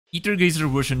Aether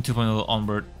version 2.0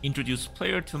 onward introduced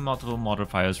player to multiple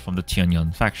modifiers from the Tian Yuan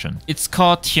faction. It's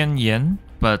called Tian Yuan,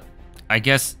 but I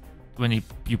guess when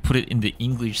you put it in the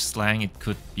English slang, it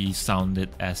could be sounded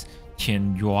as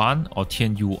Tian Yuan or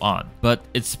Tian Yuan, but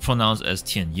it's pronounced as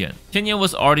Tian Yuan. Tian Yuan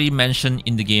was already mentioned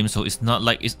in the game, so it's not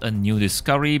like it's a new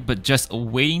discovery, but just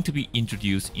waiting to be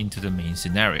introduced into the main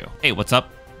scenario. Hey, what's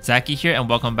up? Zackie here, and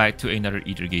welcome back to another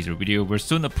Aether video. We're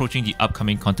soon approaching the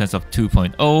upcoming contents of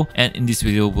 2.0, and in this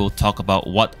video we'll talk about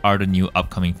what are the new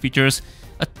upcoming features,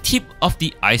 a tip of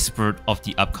the iceberg of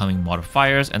the upcoming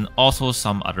modifiers, and also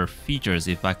some other features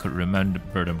if I could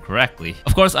remember them correctly.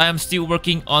 Of course, I am still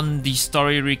working on the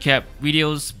story recap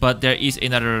videos, but there is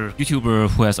another YouTuber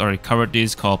who has already covered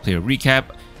this called Player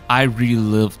Recap. I really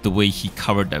love the way he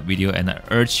covered that video, and I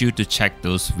urge you to check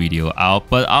those videos out.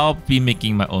 But I'll be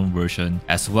making my own version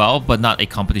as well, but not a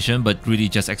competition, but really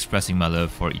just expressing my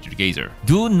love for Aether.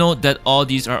 Do note that all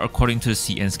these are according to the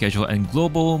CN schedule, and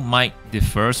global might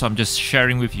differ, so I'm just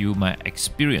sharing with you my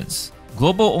experience.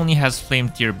 Global only has Flame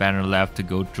tier banner left to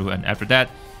go through, and after that,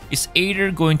 is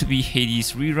Aether going to be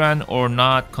Hades rerun or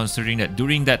not, considering that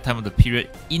during that time of the period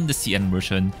in the CN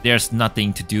version, there's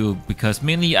nothing to do because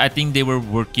mainly I think they were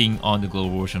working on the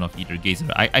global version of Aether.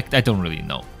 I don't really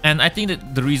know. And I think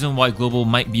that the reason why global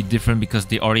might be different because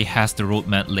they already has the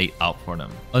roadmap laid out for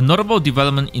them. A notable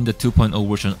development in the 2.0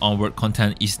 version onward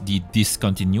content is the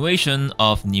discontinuation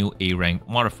of new A rank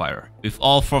modifier, with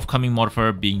all forthcoming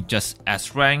modifier being just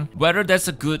S rank. Whether that's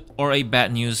a good or a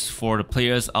bad news for the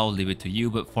players, I'll leave it to you,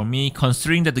 but for me,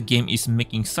 considering that the game is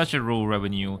making such a low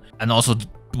revenue, and also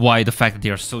why the fact that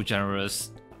they are so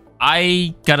generous,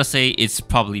 I gotta say it's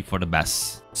probably for the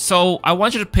best. So I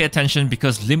want you to pay attention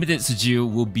because limited Sigil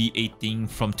will be a thing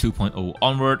from 2.0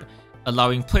 onward,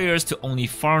 allowing players to only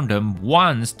farm them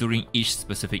once during each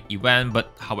specific event.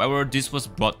 But however, this was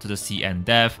brought to the CN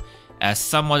dev as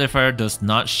some modifier does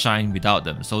not shine without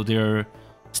them, so they're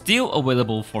still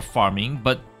available for farming,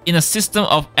 but in a system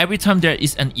of every time there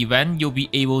is an event, you'll be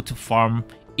able to farm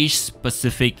each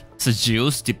specific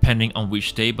sigils depending on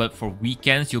which day, but for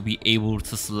weekends, you'll be able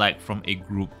to select from a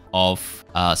group of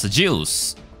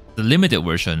sigils, the limited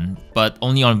version, but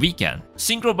only on weekend.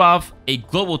 Synchro Buff, a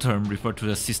global term, referred to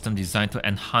the system designed to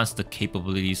enhance the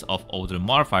capabilities of older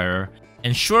modifier,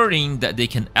 ensuring that they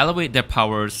can elevate their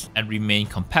powers and remain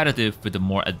competitive with the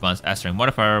more advanced S-rank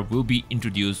modifier, will be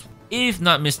introduced, if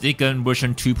not mistaken,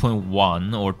 version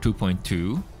 2.1 or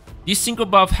 2.2. These Synchro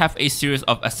Buff have a series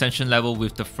of ascension level,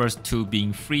 with the first two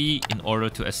being free. In order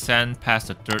to ascend past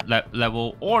the third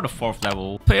level or the fourth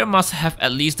level, player must have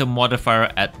at least the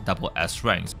modifier at double S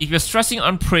ranks. If you're stressing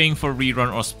on praying for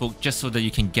rerun or spook just so that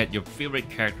you can get your favorite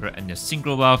character and your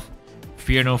Synchro Buff,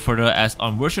 fear no further, as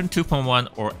on version 2.1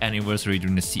 or anniversary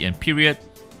during the CN period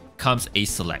comes a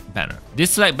select banner. This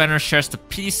select banner shares the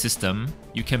Parry System.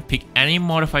 You can pick any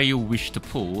modifier you wish to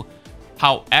pull.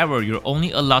 However, you're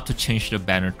only allowed to change the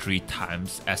banner 3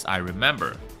 times as I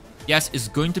remember. Yes, it's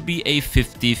going to be a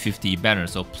 50-50 banner,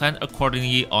 so plan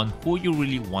accordingly on who you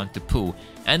really want to pull,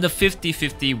 and the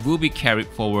 50-50 will be carried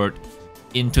forward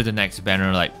into the next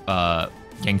banner, like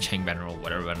Yang Cheng banner or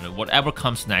whatever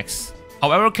comes next.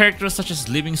 However, characters such as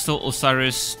Living Soul,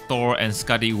 Osiris, Thor, and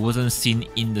Skadi wasn't seen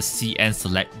in the CN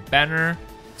Select banner.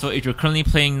 So if you're currently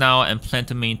playing now and plan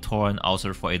to main Thor and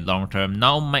Osiris for a long term,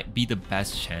 now might be the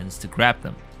best chance to grab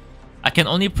them. I can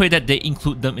only pray that they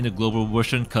include them in the global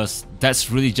version, because that's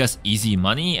really just easy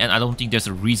money and I don't think there's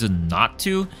a reason not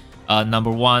to. Number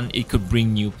one, it could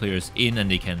bring new players in and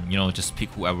they can, just pick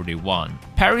whoever they want.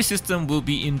 Parry System will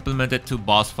be implemented to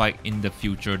boss fight in the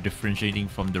future, differentiating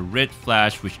from the red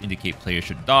flash, which indicate players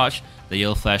should dodge. The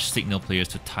yellow flash signal players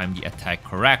to time the attack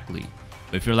correctly.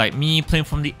 But if you're like me, playing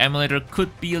from the emulator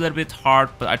could be a little bit hard,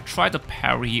 but I tried to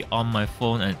parry on my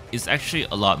phone and it's actually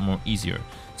a lot more easier.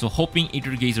 So hoping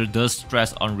Aether does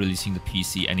stress on releasing the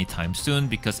PC anytime soon,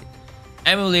 because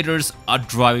emulators are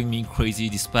driving me crazy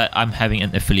despite I'm having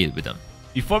an affiliate with them.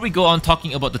 Before we go on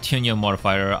talking about the Tian Yuan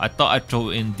modifier, I thought I'd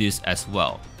throw in this as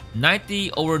well.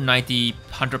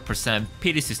 100%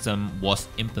 Parry System was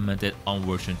implemented on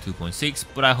version 2.6,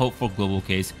 but I hope for global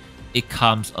case it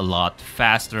comes a lot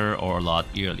faster or a lot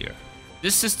earlier.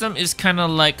 This system is kinda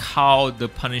like how the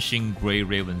Punishing Grey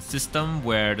Raven system,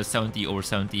 where the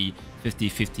 70/70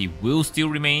 50-50 will still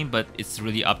remain, but it's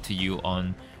really up to you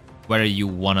on whether you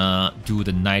wanna do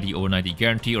the 90/90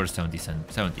 guarantee or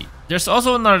 70/70. There's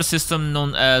also another system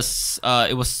known as,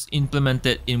 it was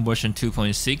implemented in version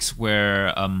 2.6,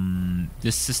 where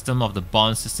this system of the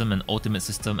bond system and ultimate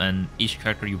system, and each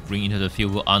character you bring into the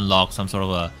field will unlock some sort of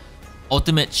a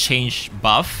ultimate change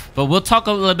buff, but we'll talk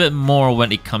a little bit more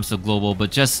when it comes to global, but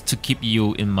just to keep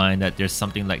you in mind that there's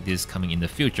something like this coming in the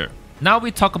future. Now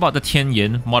we talk about the Tian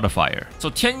Yuan Modifier. So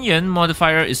Tian Yuan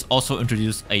Modifier is also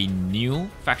introduced a new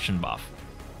faction buff.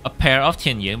 A pair of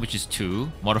Tian Yuan, which is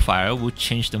 2, modifier will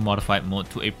change the modified mode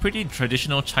to a pretty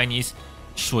traditional Chinese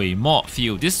Shui Mo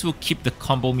feel. This will keep the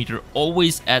combo meter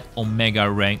always at Omega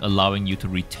rank, allowing you to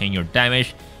retain your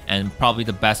damage, and probably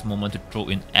the best moment to throw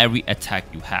in every attack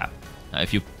you have. Now,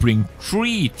 if you bring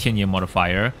 3 Tian Yuan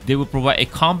Modifier, they will provide a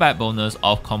combat bonus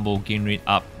of combo gain rate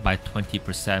up by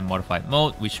 20% modified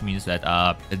mode, which means that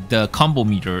the combo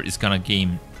meter is gonna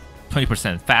gain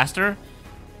 20% faster,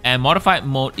 and modified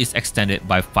mode is extended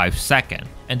by 5 seconds.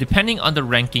 And depending on the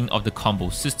ranking of the combo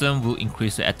system, will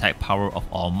increase the attack power of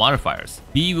all modifiers.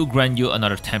 B will grant you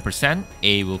another 10%,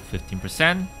 A will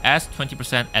 15%, S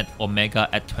 20%, and Omega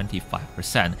at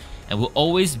 25%. And will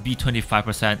always be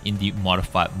 25% in the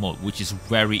modified mode, which is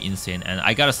very insane. And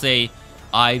I gotta say,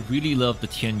 I really love the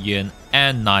Tian Yuan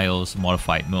and Niall's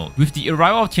modified mode. With the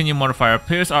arrival of Tian Yuan Modifier,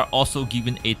 players are also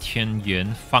given a Tian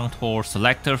Yuan Functor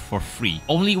selector for free.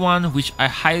 Only one which I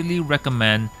highly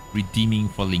recommend redeeming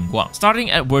for Ling Guang.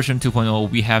 Starting at version 2.0,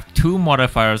 we have 2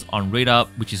 modifiers on rate up,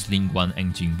 which is Ling Guang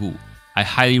and Jingwu. I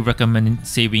highly recommend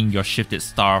saving your shifted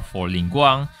star for Ling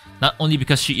Guang, not only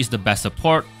because she is the best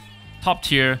support, top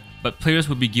tier, but players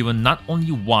will be given not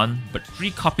only 1 but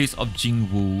 3 copies of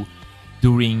Jingwu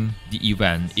during the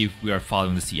event if we are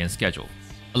following the CN schedule,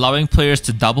 allowing players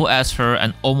to double S her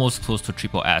and almost close to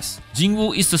triple S.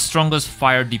 Jingwu is the strongest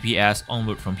fire DPS.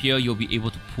 Onward from here, you'll be able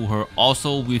to pull her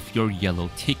also with your yellow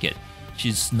ticket.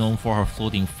 She's known for her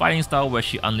floating fighting style where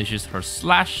she unleashes her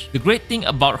slash. The great thing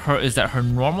about her is that her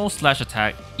normal slash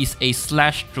attack is a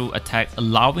slash through attack,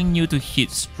 allowing you to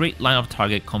hit straight line of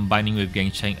target, combining with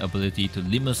Gang Cheng ability to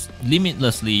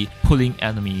limitlessly pulling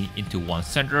enemy into one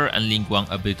center, and Ling Guang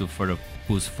ability to further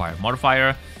boost fire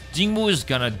modifier. Jingwu is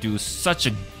gonna do such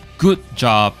a good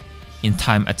job in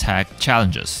time attack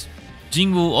challenges.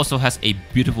 Jingwu also has a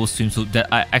beautiful swimsuit that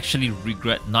I actually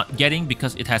regret not getting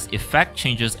because it has effect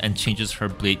changes and changes her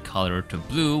blade color to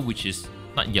blue, which is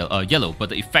not yellow, but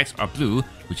the effects are blue,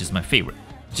 which is my favorite.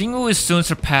 Jingwu is soon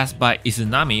surpassed by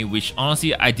Izanami, which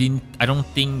honestly I don't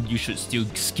think you should still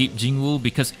skip Jingwu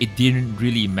because it didn't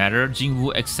really matter.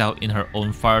 Jingwu excelled in her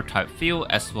own fire type field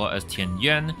as well as Tian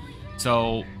Yuan,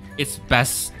 so it's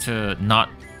best to not.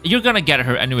 You're gonna get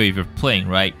her anyway if you're playing,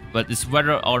 right? But it's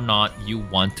whether or not you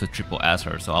want to triple S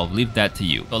her, so I'll leave that to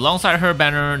you. So alongside her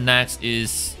banner, next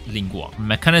is Ling Guang.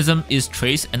 Mechanism is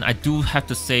Trace, and I do have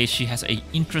to say she has an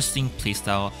interesting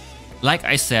playstyle. Like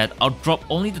I said, I'll drop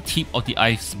only the tip of the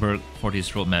iceberg for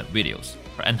these roadmap videos.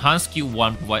 Her enhanced skill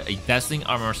 1 provides a dazzling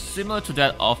armor similar to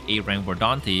that of a rank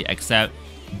Verdante, except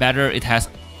better. It has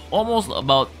almost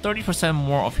about 30%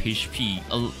 more of HP,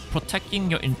 protecting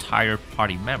your entire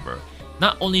party member.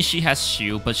 Not only she has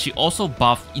shield, but she also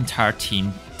buffs entire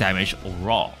team damage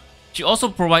overall. She also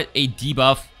provides a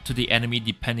debuff to the enemy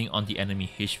depending on the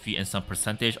enemy HP and some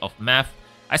percentage of math.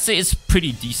 I say it's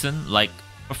pretty decent. Like,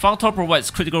 her Functor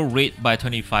provides critical rate by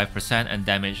 25% and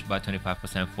damage by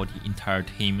 25% for the entire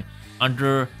team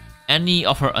under any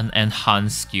of her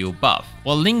enhanced skill buff.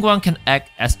 While Ling Guang can act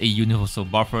as a universal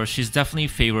buffer, she's definitely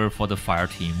favored for the fire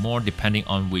team more depending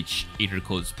on which Aether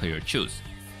codes player choose.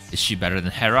 Is she better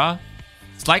than Hera?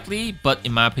 Slightly, but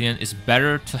in my opinion, it's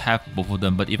better to have both of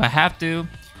them. But if I have to,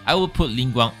 I will put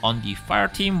Ling Guang on the fire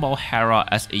team while Hera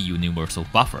as a universal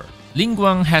buffer. Ling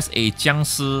Guang has a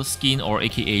Jiangsi skin, or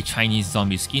aka Chinese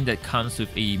zombie skin, that comes with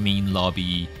a main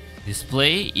lobby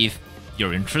display. If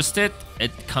you're interested,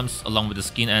 it comes along with the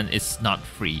skin and it's not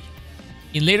free.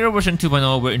 In later version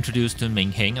 2.0, we're introduced to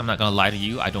Meng Heng. I'm not gonna lie to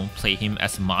you, I don't play him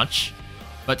as much,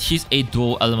 but he's a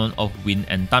dual element of wind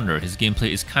and thunder. His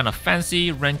gameplay is kind of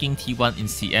fancy, ranking T1 in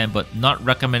CM, but not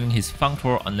recommending his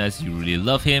Functor unless you really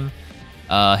love him.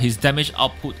 His damage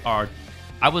output are,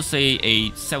 I would say,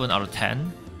 a 7 out of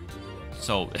 10.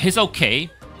 So he's okay.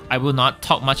 I will not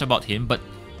talk much about him, but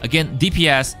again,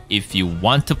 DPS, if you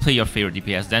want to play your favorite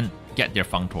DPS, then get their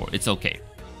Functor, it's okay.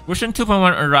 Version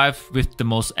 2.1 arrived with the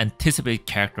most anticipated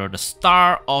character, the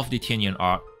star of the Tian Yuan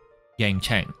arc, Gang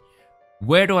Cheng.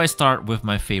 Where do I start with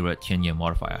my favorite Tian Yuan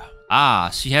modifier?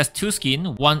 She has 2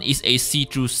 skins. One is a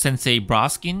see-through sensei bra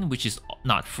skin, which is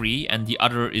not free, and the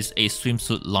other is a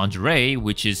swimsuit lingerie,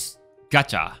 which is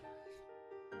gacha.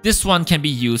 This one can be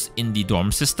used in the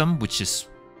dorm system, which is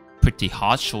pretty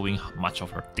hot, showing much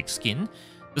of her thick skin.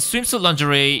 The swimsuit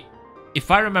lingerie, if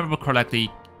I remember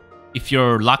correctly, if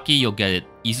you're lucky, you'll get it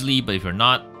easily, but if you're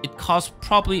not, it costs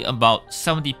probably about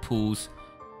 70 pools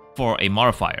for a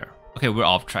modifier. Okay, we're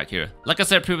off track here. Like I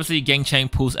said previously, Gang Chang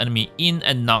pulls enemy in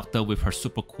and knocked her with her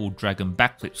super cool dragon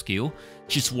backflip skill.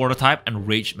 She's water type and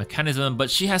rage mechanism,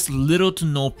 but she has little to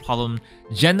no problem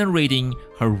generating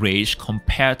her rage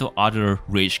compared to other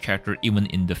rage characters even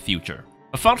in the future.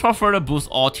 A Functor further boosts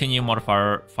all Tian Yuan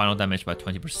modifier final damage by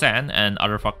 20% and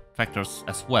other factors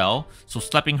as well, so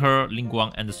slapping her, Ling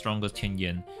Guang, and the strongest Tian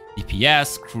Yuan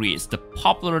DPS creates the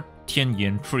popular Tian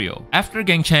Yuan trio. After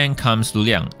Gang Chang comes Lu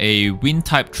Liang, a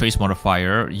wind-type trace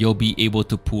modifier. You'll be able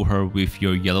to pull her with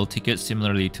your yellow ticket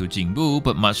similarly to Jingbu,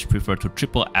 but much prefer to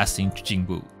triple Assing to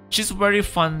Jingbu. She's very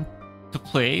fun to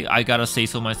play, I gotta say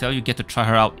so myself. You get to try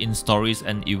her out in stories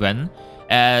and event,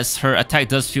 as her attack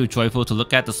does feel joyful to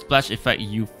look at. The splash effect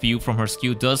you feel from her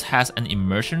skill does has an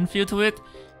immersion feel to it,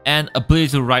 and ability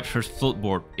to ride her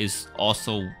floatboard is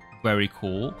also very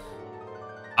cool.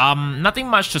 Nothing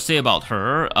much to say about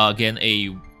her. Again,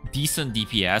 a decent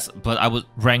DPS, but I would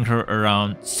rank her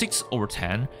around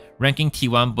 6/10, ranking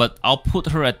T1, but I'll put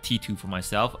her at T2 for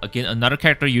myself. Again, another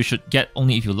character you should get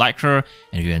only if you like her,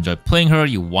 and if you enjoy playing her,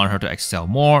 you want her to excel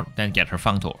more, then get her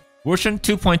Functor. Version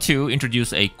 2.2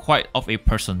 introduced quite of a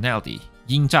personality,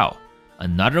 Yin Zhao,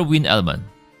 another wind element,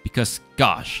 because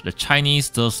gosh, the Chinese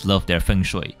does love their feng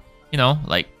shui. You know,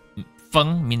 like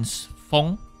feng means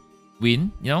feng,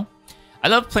 wind, you know. I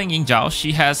love playing Yin Zhao.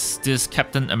 She has this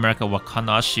Captain America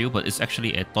Wakanda shield, but it's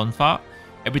actually a tonfa.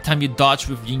 Every time you dodge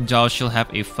with Yin Zhao, she'll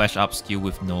have a flash up skill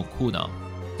with no cooldown.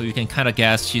 So you can kind of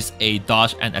guess she's a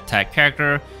dodge and attack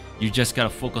character. You just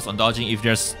gotta focus on dodging. If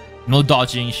there's no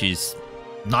dodging, she's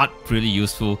not really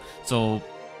useful. So,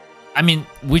 I mean,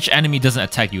 which enemy doesn't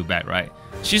attack you back, right?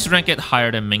 She's ranked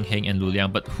higher than Meng Heng and Lu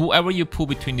Liang, but whoever you pull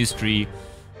between these three,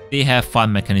 they have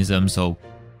fun mechanisms, so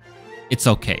it's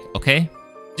okay, okay?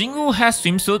 Jingwu has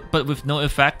swimsuit, but with no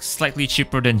effect, slightly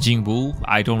cheaper than Jingwu.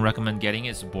 I don't recommend getting it,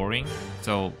 it's boring.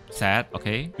 So, sad,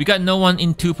 okay? We got no one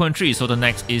in 2.3, so the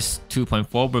next is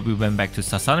 2.4, where we went back to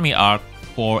Sasanami arc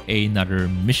for another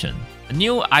mission. A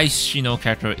new Ice Shinou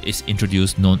character is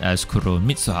introduced known as Kuro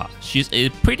Mitsuha. She's a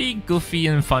pretty goofy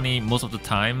and funny most of the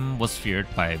time, was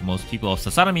feared by most people of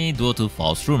Sasanami due to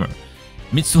false rumor.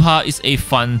 Mitsuha is a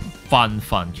fun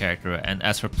character, and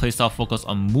as her playstyle focus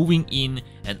on moving in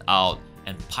and out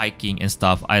and piking and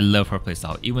stuff, I love her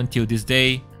playstyle. Even till this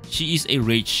day, she is a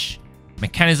rage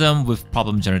mechanism with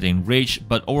problem generating rage,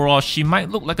 but overall she might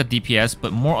look like a DPS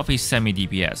but more of a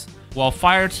semi-DPS. While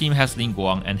Fire Team has Ling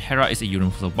Guang and Hera is a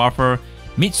universal buffer,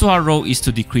 Mitsuha's role is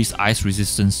to decrease ice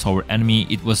resistance toward enemy.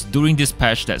 It was during this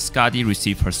patch that Skadi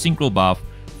received her Synchro Buff,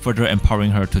 further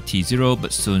empowering her to T0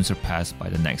 but soon surpassed by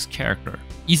the next character.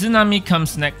 Izanami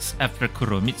comes next after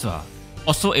Kuro Mitsuha.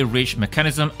 Also a rage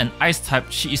mechanism and ice type,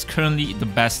 she is currently the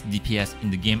best DPS in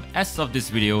the game as of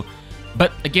this video.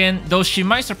 But again, though she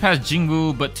might surpass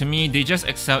Jingwu, but to me they just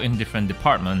excel in different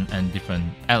department and different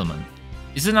element.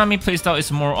 Izanami playstyle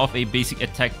is more of a basic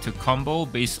attack to combo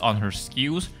based on her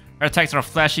skills. Her attacks are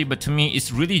flashy, but to me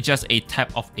it's really just a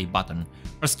tap of a button.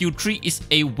 Her skill tree is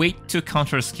a wait to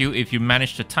counter skill. If you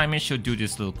manage to time it, she'll do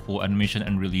this little cool animation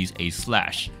and release a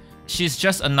slash. She's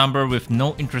just a number with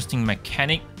no interesting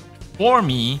mechanic for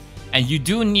me, and you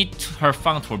do need her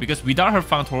Functor, because without her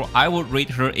Functor, I would rate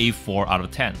her a 4 out of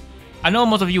 10. I know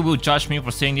most of you will judge me for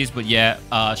saying this, but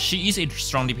yeah, she is a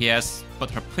strong DPS,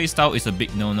 but her playstyle is a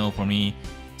big no-no for me.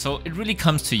 So it really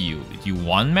comes to you. If you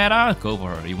want meta, go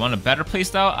for her. You want a better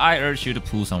playstyle, I urge you to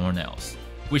pull someone else.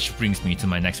 Which brings me to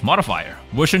my next modifier.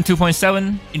 Version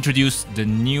 2.7 introduced the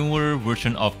newer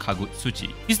version of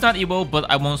Kagutsuchi. He's not evil, but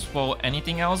I won't spoil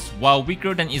anything else. While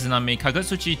weaker than Izanami,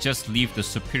 Kagutsuchi just leaves the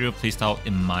superior playstyle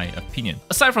in my opinion.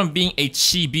 Aside from being a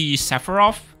chibi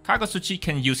Sephiroth, Kagutsuchi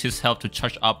can use his health to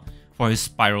charge up for his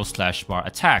spiral slash bar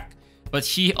attack. But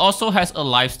he also has a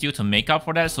lifesteal to make up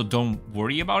for that, so don't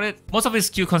worry about it. Most of his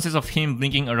skill consists of him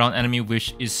blinking around enemy,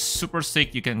 which is super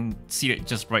sick. You can see it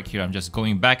just right here. I'm just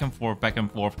going back and forth,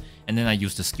 and then I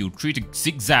use the skill tree to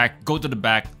zigzag, go to the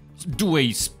back, do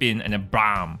a spin, and then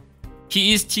bam.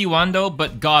 He is T1 though,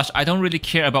 but gosh, I don't really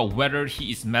care about whether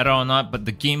he is meta or not, but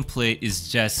the gameplay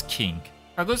is just king.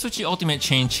 Kagutsuchi ultimate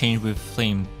change with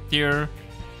Flame Tear,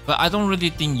 but I don't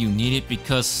really think you need it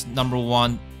because number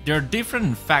one, there are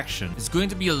different factions. It's going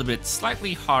to be a little bit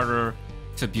slightly harder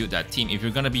to build that team if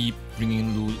you're going to be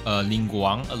bringing Ling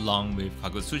Guang along with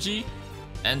Kagutsuchi,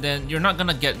 and then you're not going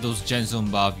to get those Gen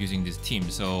Zone buff using this team.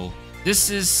 So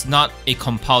this is not a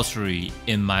compulsory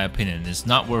in my opinion. It's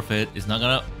not worth it. It's not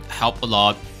going to help a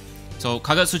lot. So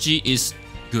Kagutsuchi is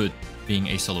good being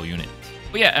a solo unit.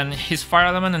 But yeah, and his fire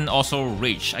element and also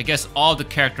rage. I guess all the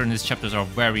characters in these chapters are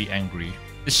very angry.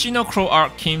 The Shinou Crow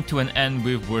arc came to an end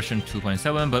with version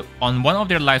 2.7, but on one of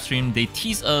their live streams, they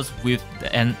teased us with the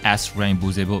NS rank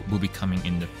Buze will be coming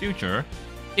in the future.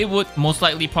 It would most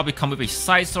likely probably come with a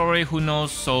side story, who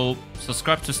knows, so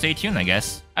subscribe to stay tuned, I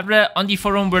guess. After that, on the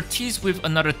forum, we're teased with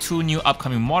another 2 new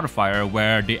upcoming modifier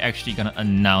where they're actually gonna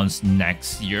announce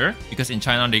next year, because in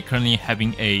China they're currently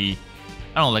having a, I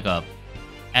don't know, like a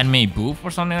anime booth or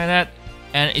something like that.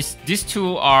 And these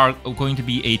 2 are going to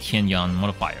be a Tian Yuan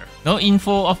modifier. No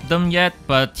info of them yet,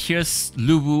 but here's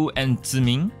Luwu and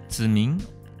Ziming.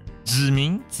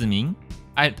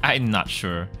 I'm not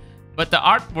sure. But the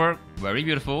artwork, very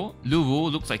beautiful.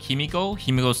 Luwu looks like Himiko.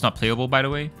 Himiko's not playable, by the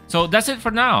way. So that's it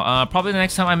for now. Probably the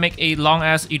next time I make a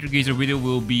long-ass Aether Gazer video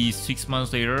will be 6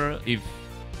 months later. If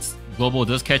Global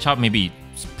does catch up, maybe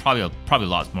it's probably a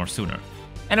lot more sooner.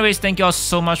 Anyways, thank you all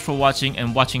so much for watching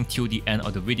and watching till the end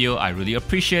of the video. I really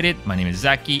appreciate it. My name is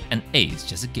Zackie, and A is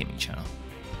just a gaming channel.